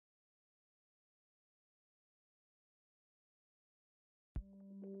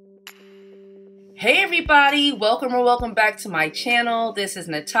Hey everybody, welcome or welcome back to my channel. This is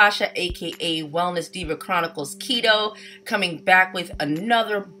Natasha, aka WellnessDiva Chronicles Keto, coming back with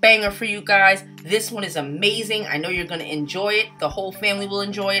another banger for you guys. This one is amazing. I know you're going to enjoy it. The whole family will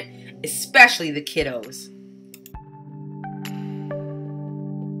enjoy it, especially the kiddos.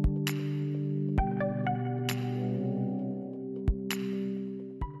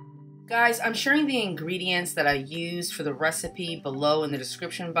 Guys, I'm sharing the ingredients that I used for the recipe below in the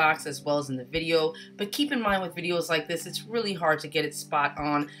description box as well as in the video, but keep in mind with videos like this, it's really hard to get it spot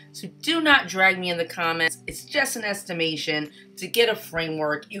on, so do not drag me in the comments. It's just an estimation to get a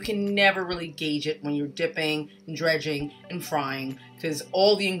framework. You can never really gauge it when you're dipping, dredging, and frying because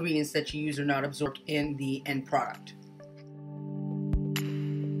all the ingredients that you use are not absorbed in the end product.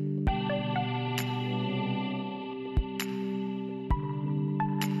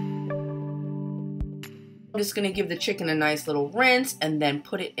 I'm just going to give the chicken a nice little rinse and then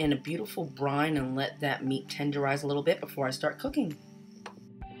put it in a beautiful brine and let that meat tenderize a little bit before I start cooking.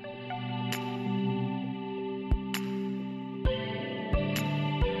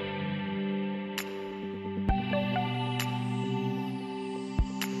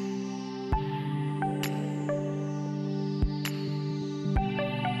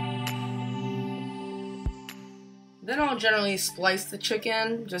 Then I'll generally splice the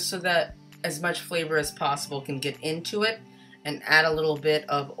chicken just so that as much flavor as possible can get into it, and add a little bit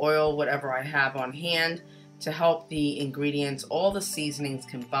of oil, whatever I have on hand, to help the ingredients, all the seasonings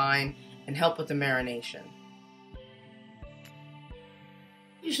combine and help with the marination.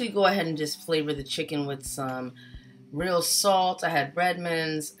 Usually go ahead and just flavor the chicken with some real salt. I had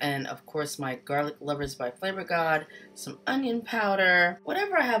Redmond's and of course my garlic lovers by Flavor God, some onion powder,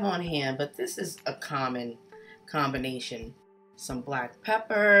 whatever I have on hand, but this is a common combination. Some black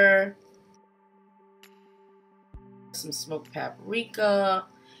pepper, some smoked paprika,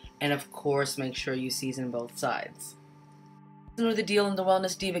 and of course make sure you season both sides. You know the deal in the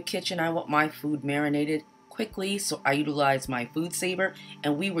Wellness Diva kitchen, I want my food marinated quickly, so I utilize my food saver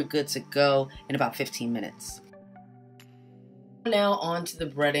and we were good to go in about 15 minutes. Now on to the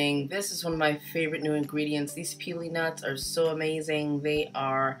breading. This is one of my favorite new ingredients. These peely nuts are so amazing. They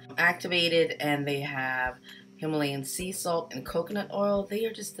are activated and they have Himalayan sea salt and coconut oil. They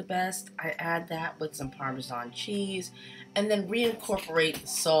are just the best. I add that with some Parmesan cheese and then reincorporate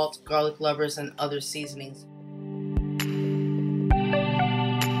salt, garlic lovers, and other seasonings.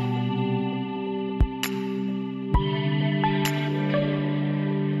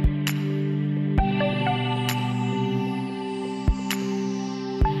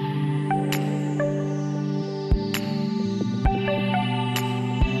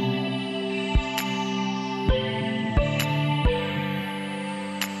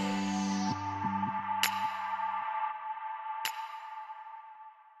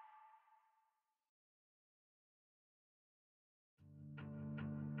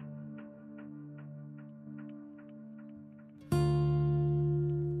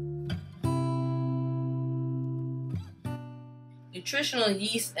 Nutritional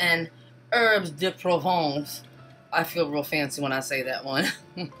yeast and herbs de Provence. I feel real fancy when I say that one.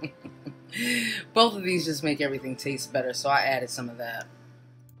 Both of these just make everything taste better, so I added some of that.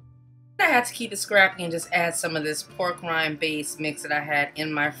 I had to keep it scrappy and just add some of this pork rind based mix that I had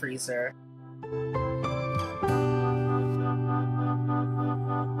in my freezer.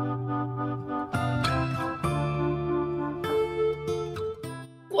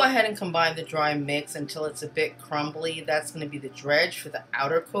 Go ahead and combine the dry mix until it's a bit crumbly. That's going to be the dredge for the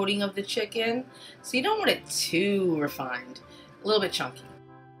outer coating of the chicken. So you don't want it too refined, a little bit chunky.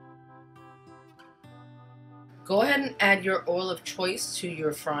 Go ahead and add your oil of choice to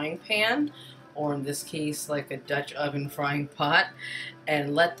your frying pan, or in this case like a Dutch oven frying pot,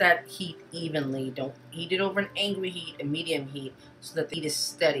 and let that heat evenly. Don't heat it over an angry heat, a medium heat, so that the heat is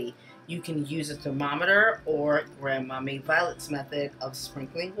steady. You can use a thermometer or Grandma made Violet's method of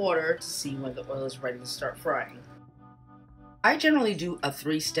sprinkling water to see when the oil is ready to start frying. I generally do a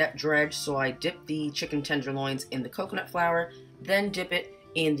 3-step dredge, so I dip the chicken tenderloins in the coconut flour, then dip it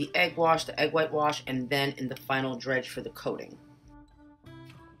in the egg wash, the egg white wash, and then in the final dredge for the coating.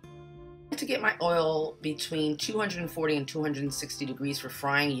 To get my oil between 240 and 260 degrees for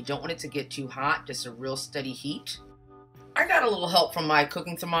frying. You don't want it to get too hot, just a real steady heat. I got a little help from my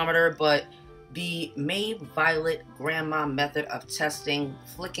cooking thermometer, but the Maid Violet Grandma method of testing,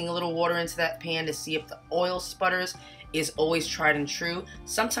 flicking a little water into that pan to see if the oil sputters, is always tried and true.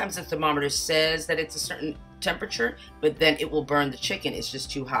 Sometimes the thermometer says that it's a certain temperature, but then it will burn the chicken. It's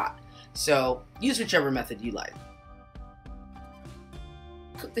just too hot. So use whichever method you like.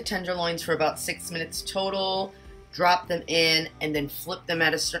 Cook the tenderloins for about 6 minutes total. drop them in, and then flip them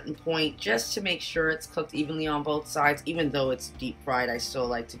at a certain point just to make sure it's cooked evenly on both sides. Even though it's deep fried, I still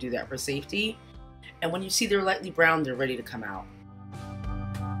like to do that for safety. And when you see they're lightly brown, they're ready to come out.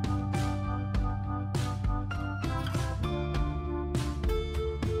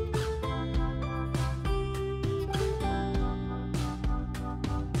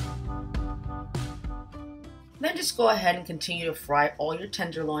 Then just go ahead and continue to fry all your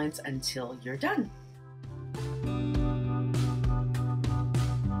tenderloins until you're done.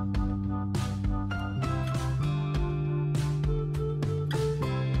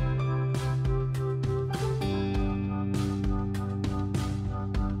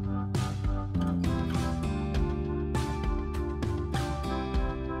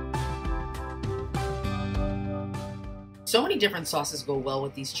 So many different sauces go well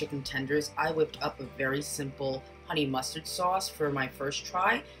with these chicken tenders. I whipped up a very simple honey mustard sauce for my first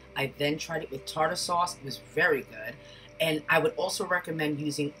try. I then tried it with tartar sauce. It was very good. And I would also recommend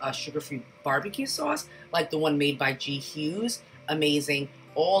using a sugar-free barbecue sauce like the one made by G. Hughes. Amazing.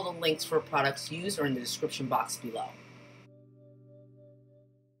 All the links for products used are in the description box below.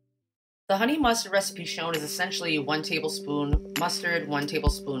 The honey mustard recipe shown is essentially 1 tablespoon mustard, 1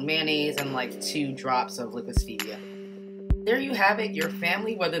 tablespoon mayonnaise, and like 2 drops of liquid stevia. There you have it. Your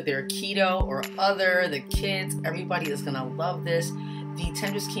family, whether they're keto or other, the kids, everybody is going to love this. The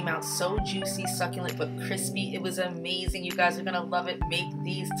tenders came out so juicy, succulent, but crispy. It was amazing. You guys are going to love it. Make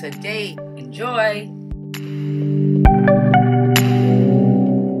these today. Enjoy.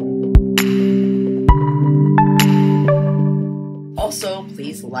 Also,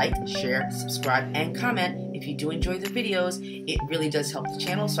 please like, share, subscribe, and comment if you do enjoy the videos. It really does help the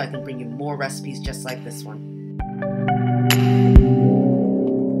channel so I can bring you more recipes just like this one.